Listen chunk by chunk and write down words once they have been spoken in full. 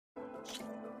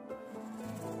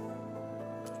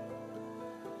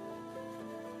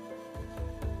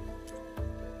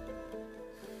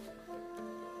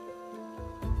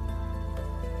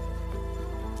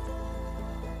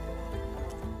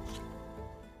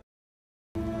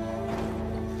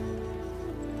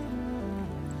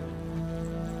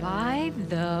By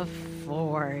the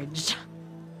Forge.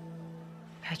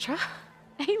 Petra?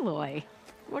 Aloy,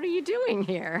 what are you doing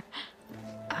here?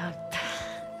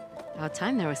 About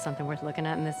time there was something worth looking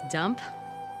at in this dump.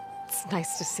 It's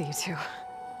nice to see you too.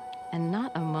 And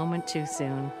not a moment too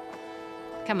soon.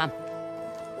 Come on.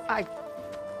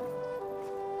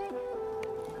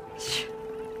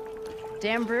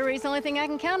 Damn brewery's the only thing I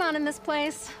can count on in this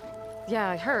place. Yeah,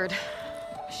 I heard.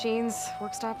 Machines,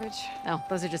 work stoppage. Oh,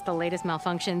 those are just the latest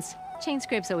malfunctions.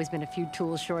 CHAINSCRAPE's always been a few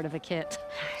tools short of a kit.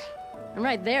 And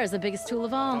right there is the biggest tool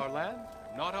of all. Our land,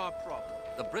 not our problem.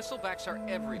 The bristlebacks are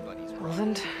everybody's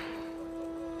problem. Erend?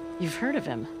 You've heard of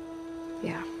him,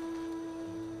 Yeah.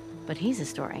 but he's a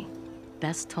story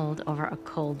best told over a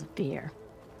cold beer.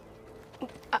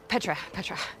 Petra.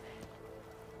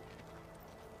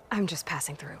 I'm just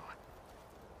passing through.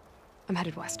 I'm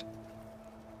headed west.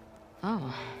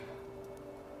 Oh,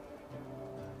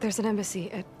 There's an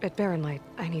embassy at Barrenlight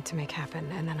I need to make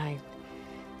happen, and then I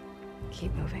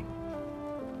keep moving.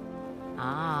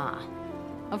 ah,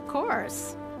 of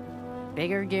course.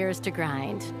 Bigger gears to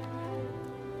grind.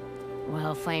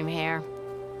 Well, Flamehair,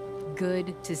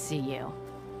 good to see you.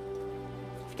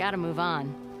 You've got to move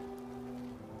on.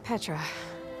 Petra.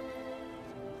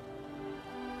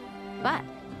 But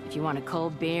if you want a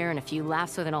cold beer and a few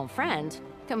laughs with an old friend,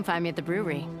 come find me at the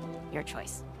brewery. Your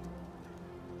choice.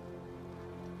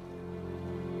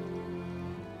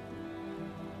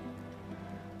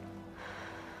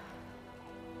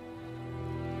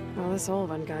 Well, this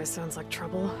Ulvan guy sounds like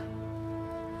trouble.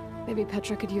 Maybe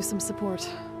Petra could use some support.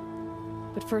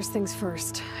 But first things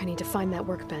first, I need to find that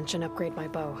workbench and upgrade my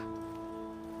bow.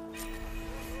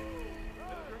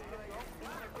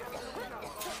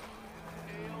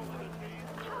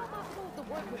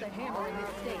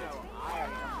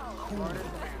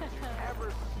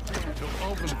 The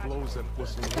oven blows that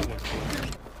whistle.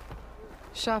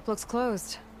 Shop looks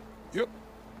closed. Yep,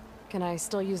 Can I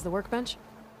still use the workbench?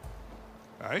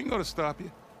 I ain't gonna stop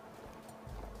you.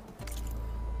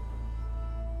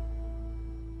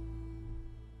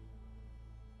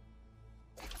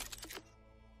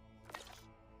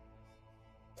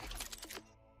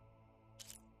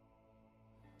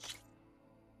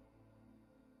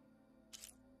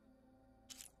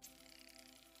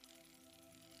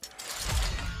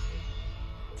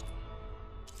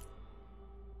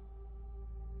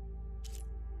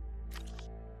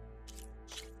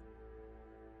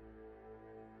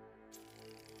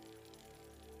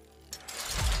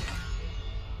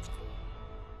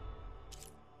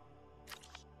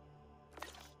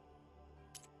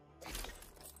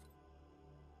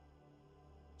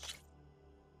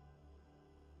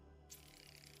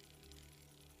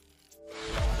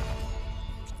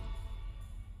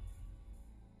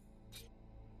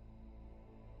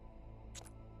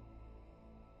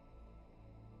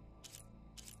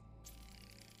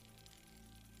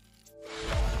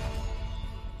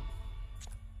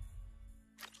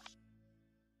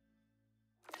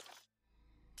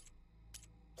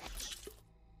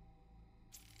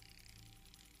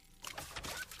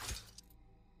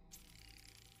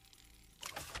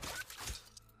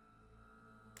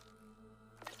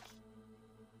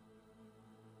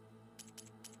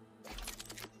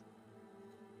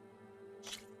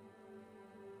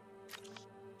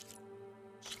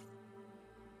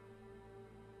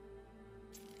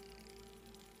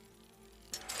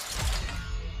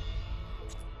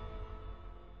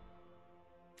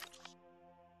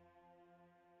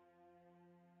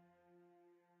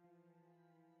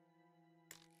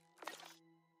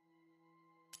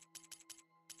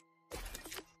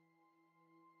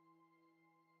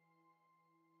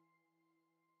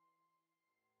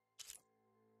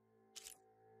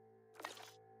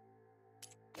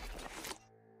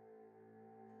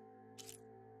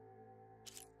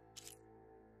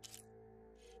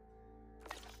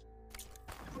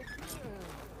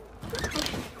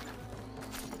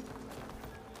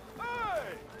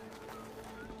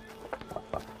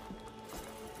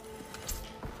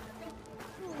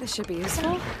 This should be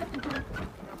useful.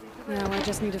 Now I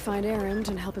just need to find Erend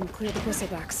and help him clear the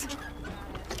bristlebacks.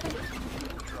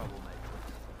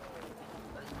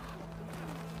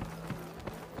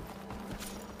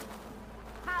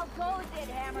 How goes it,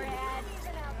 Hammerhead?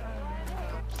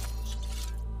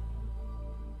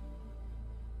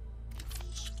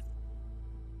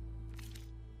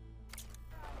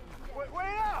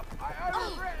 Wait up!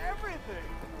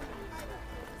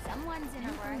 one's in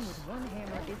a rush. With one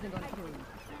hammer isn't gonna kill you.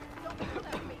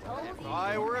 If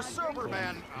I were a sober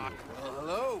man.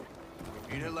 Hello.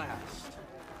 We meet at last.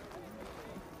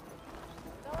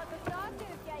 Go at the sausage,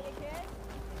 GAIA kid.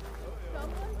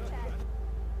 Someone's dead.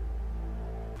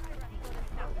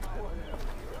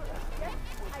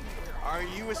 Are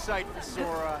you a sight for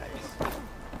sore eyes?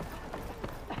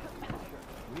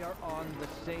 We are on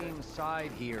the same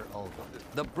side here, Alva.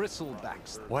 The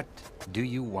bristlebacks. What do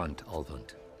you want,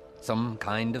 Alvund? Some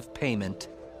kind of payment?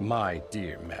 My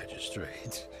dear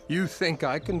magistrate, you think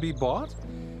I can be bought?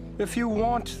 If you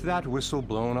want that whistle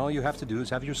blown, all you have to do is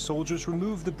have your soldiers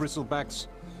remove the bristlebacks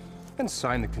and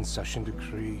sign the concession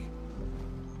decree.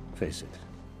 Face it,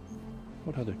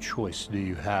 what other choice do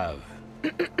you have?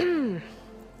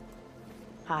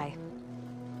 Hi.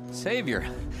 Savior,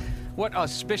 what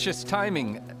auspicious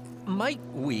timing. Might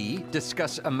we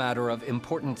discuss a matter of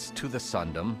importance to the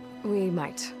Sundom? We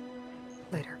might.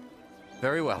 Later.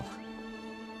 Very well.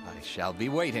 I shall be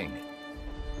waiting.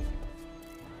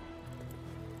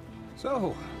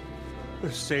 So,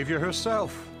 the savior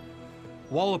herself.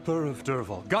 Walloper of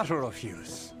Derval, gutter of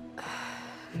youth.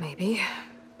 Maybe.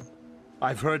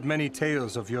 I've heard many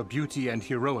tales of your beauty and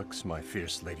heroics, my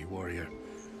fierce lady warrior.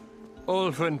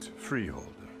 Ulvund Freeholder,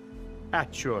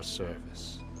 at your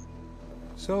service.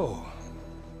 So,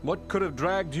 what could have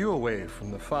dragged you away from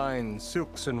the fine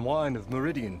silks and wine of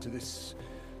Meridian to this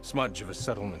smudge of a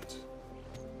settlement?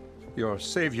 Your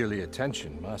saviorly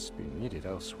attention must be needed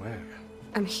elsewhere.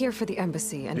 I'm here for the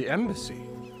embassy and— The embassy?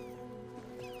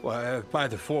 Why, by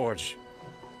the forge.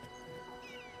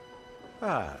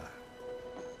 Ah.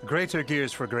 Greater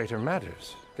gears for greater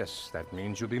matters. Guess that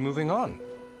means you'll be moving on.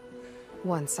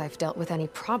 once I've dealt with any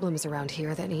problems around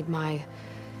here that need my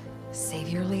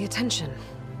saviorly attention.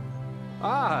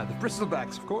 Ah, the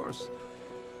bristlebacks, of course.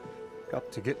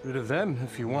 Got to get rid of them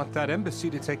if you want that embassy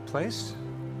to take place.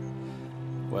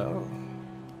 Well,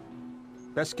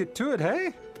 best get to it,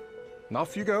 hey? And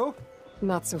off you go.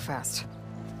 Not so fast.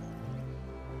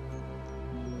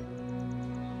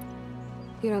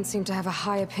 You don't seem to have a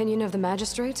high opinion of the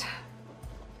magistrate?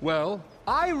 Well,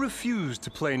 I refuse to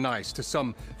play nice to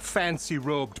some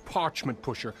fancy-robed parchment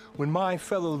pusher when my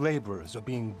fellow laborers are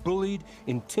being bullied,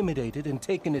 intimidated, and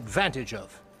taken advantage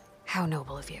of. How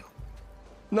noble of you.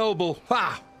 Noble,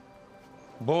 ha!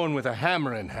 Born with a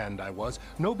hammer in hand I was.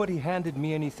 Nobody handed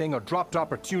me anything or dropped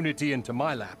opportunity into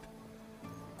my lap.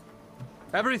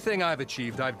 Everything I've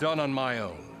achieved, I've done on my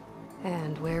own.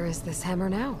 And where is this hammer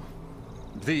now?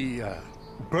 The,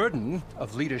 burden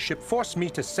of leadership forced me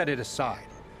to set it aside.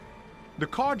 The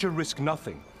Carja risk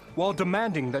nothing, while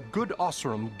demanding that good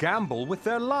Oseram gamble with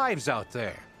their lives out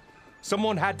there.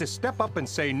 Someone had to step up and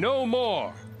say no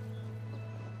more.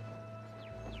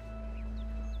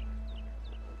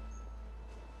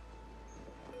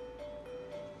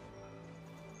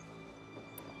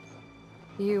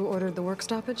 You ordered the work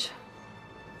stoppage?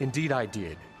 Indeed I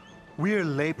did. We're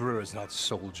laborers, not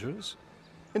soldiers.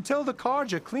 Until the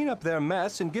Carja clean up their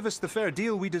mess and give us the fair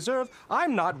deal we deserve,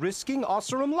 I'm not risking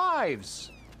Oseram lives.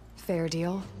 Fair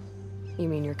deal? You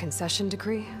mean your concession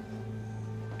decree?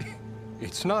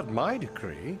 It's not my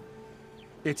decree.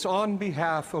 It's on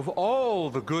behalf of all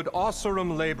the good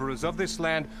Oseram laborers of this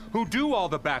land who do all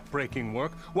the backbreaking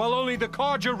work, while only the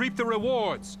Carja reap the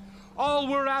rewards. All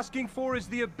we're asking for is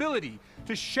the ability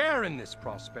to share in this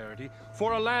prosperity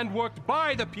for a land worked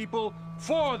by the people,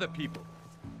 for the people.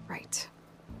 Right.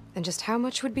 And just how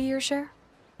much would be your share?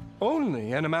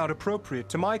 Only an amount appropriate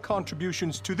to my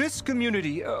contributions to this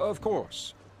community, of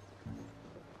course.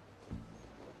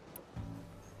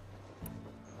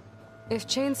 If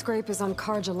CHAINSCRAPE is on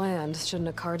Carja land, shouldn't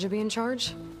a Carja be in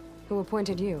charge? Who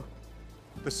appointed you?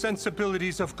 The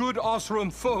sensibilities of good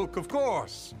Oseram folk, of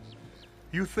course.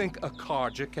 You think a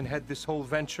Carja can head this whole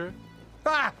venture?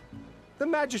 Ah! The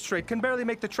magistrate can barely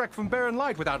make the trek from Barren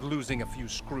Light without losing a few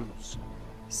screws.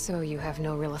 So you have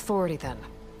no real authority then?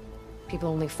 People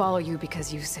only follow you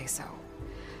because you say so.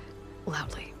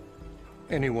 Loudly.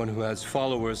 Anyone who has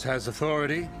followers has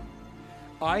authority.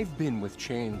 I've been with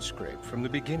CHAINSCRAPE from the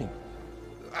beginning.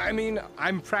 I mean,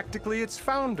 I'm practically its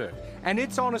founder, and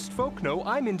its honest folk know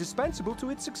I'm indispensable to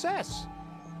its success.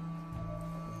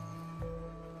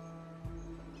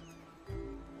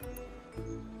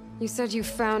 You said you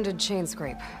founded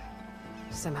CHAINSCRAPE.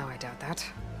 Somehow I doubt that.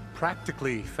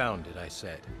 Practically founded, I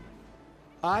said.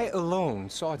 I alone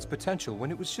saw its potential when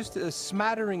it was just a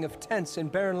smattering of tents in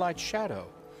Barren Light's shadow.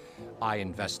 I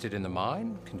invested in the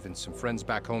mine, convinced some friends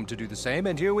back home to do the same,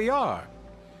 and here we are.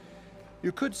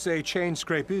 You could say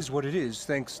CHAINSCRAPE is what it is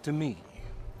thanks to me.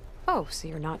 Oh, so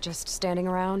you're not just standing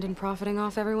around and profiting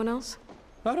off everyone else?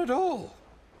 Not at all.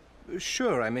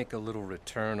 Sure, I make a little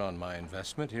return on my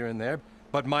investment here and there,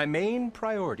 but my main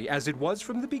priority, as it was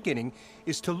from the beginning,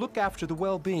 is to look after the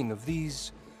well-being of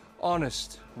these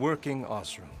honest, working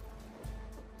Osram.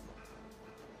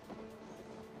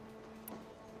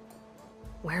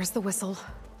 Where's the whistle?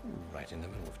 Right in the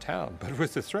middle of town, but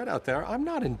with the threat out there, I'm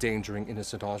not endangering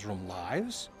innocent Osram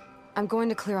lives. I'm going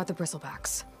to clear out the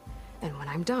bristlebacks. And when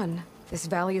I'm done, this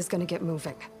valley is gonna get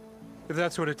moving. If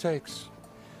that's what it takes.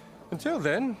 Until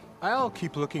then, I'll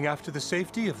keep looking after the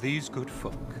safety of these good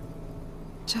folk.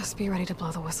 Just be ready to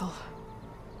blow the whistle.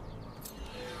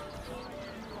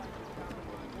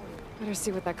 Better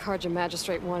see what that Carja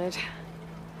magistrate wanted.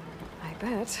 I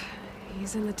bet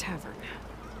he's in the tavern.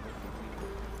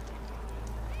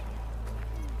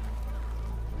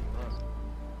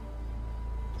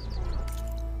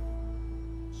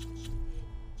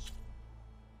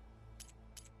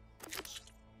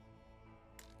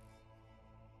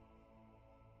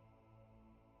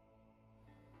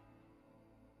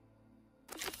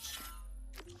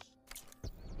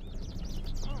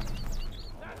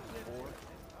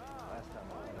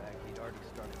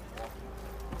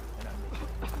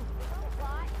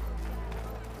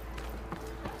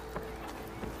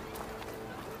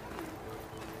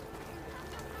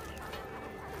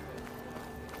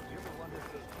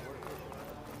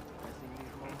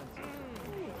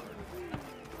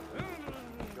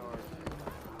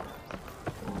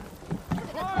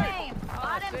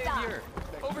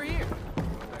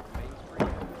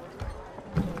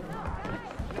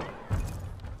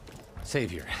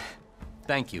 Savior,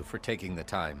 thank you for taking the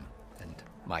time, and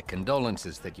my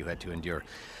condolences that you had to endure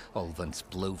Ulvund's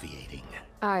bloviating.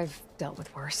 I've dealt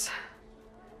with worse.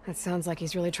 It sounds like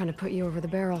he's really trying to put you over the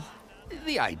barrel.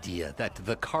 The idea that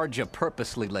the Carja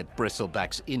purposely let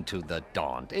bristlebacks into the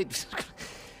Daunt,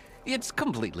 it's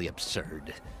completely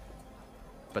absurd.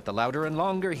 But the louder and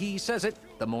longer he says it,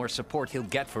 the more support he'll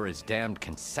get for his damned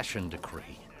concession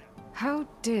decree. How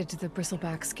did the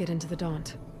bristlebacks get into the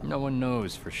Daunt? No one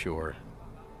knows for sure.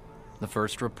 The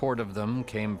first report of them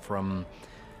came from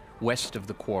west of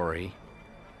the quarry.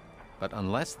 But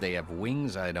unless they have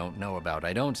wings I don't know about,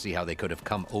 I don't see how they could have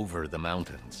come over the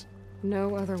mountains.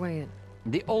 No other way in.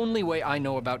 The only way I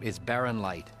know about is barren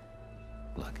light.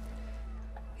 Look,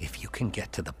 if you can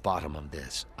get to the bottom of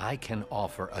this, I can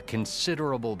offer a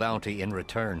considerable bounty in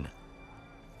return.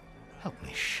 Help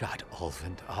me shut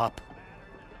Ulvund up.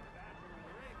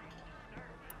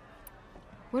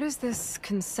 What is this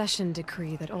concession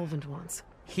decree that Ulvund wants?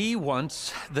 He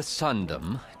wants the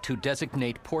Sundom to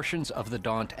designate portions of the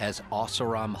Daunt as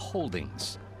Oseram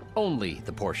holdings. Only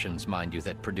the portions, mind you,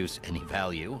 that produce any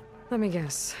value. Let me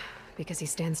guess. Because he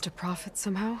stands to profit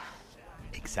somehow?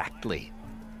 Exactly.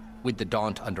 With the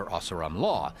Daunt under Oseram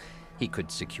law, he could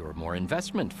secure more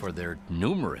investment for their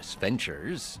numerous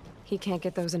ventures. He can't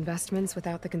get those investments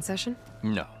without the concession?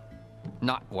 No.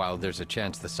 Not while there's a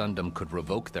chance the Sundom could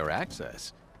revoke their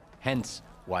access. Hence,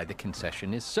 why the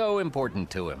concession is so important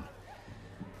to him.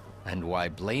 And why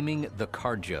blaming the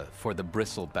Carja for the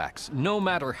bristlebacks, no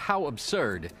matter how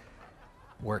absurd,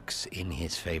 works in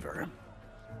his favor.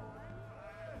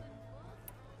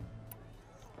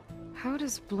 How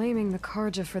does blaming the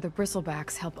Carja for the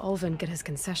bristlebacks help Ulvund get his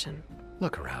concession?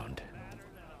 Look around.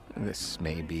 This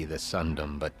may be the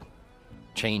Sundom, but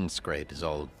CHAINSCRAPE is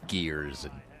all gears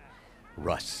and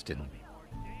rust and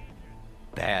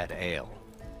bad ale.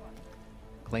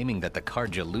 Claiming that the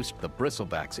Carja loosed the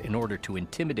bristlebacks in order to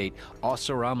intimidate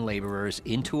Oseram laborers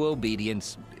into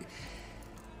obedience.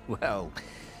 Well,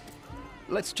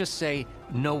 let's just say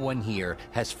no one here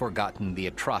has forgotten the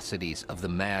atrocities of the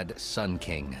Mad Sun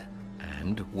King.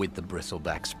 And with the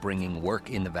bristlebacks bringing work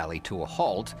in the valley to a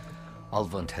halt,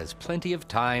 Ulvund has plenty of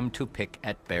time to pick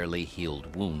at barely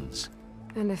healed wounds.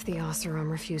 And if the Oseram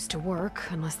refuse to work,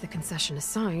 unless the concession is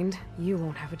signed, you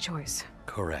won't have a choice.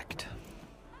 Correct.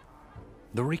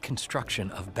 The reconstruction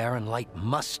of Barren Light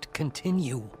must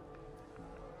continue.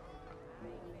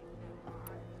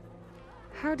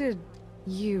 How did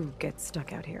you get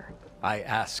stuck out here? I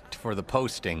asked for the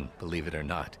posting, believe it or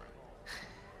not.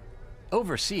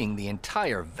 Overseeing the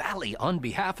entire valley on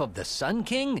behalf of the Sun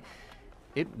King?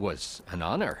 It was an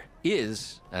honor.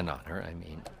 Is an honor, I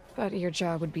mean. But your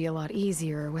job would be a lot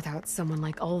easier without someone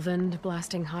like Ulvund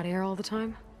blasting hot air all the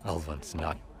time? Ulvund's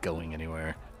not going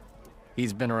anywhere.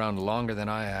 He's been around longer than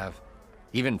I have.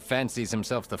 Even fancies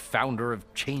himself the founder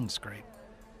of CHAINSCRAPE.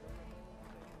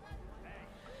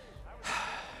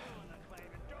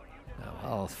 Now,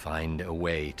 I'll find a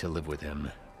way to live with him.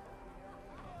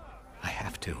 I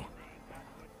have to.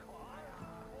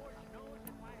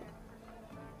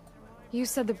 You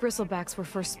said the bristlebacks were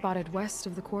first spotted west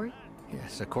of the quarry?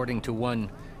 Yes, according to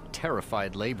one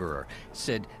terrified laborer,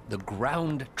 said the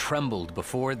ground trembled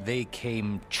before they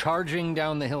came charging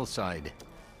down the hillside.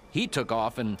 He took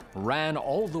off and ran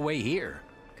all the way here.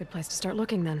 Good place to start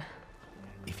looking, then.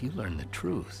 If you learn the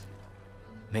truth,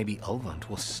 maybe Ulvund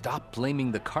will stop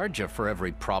blaming the Karja for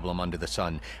every problem under the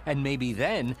sun, and maybe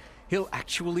then he'll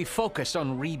actually focus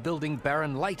on rebuilding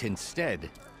Barren Light instead.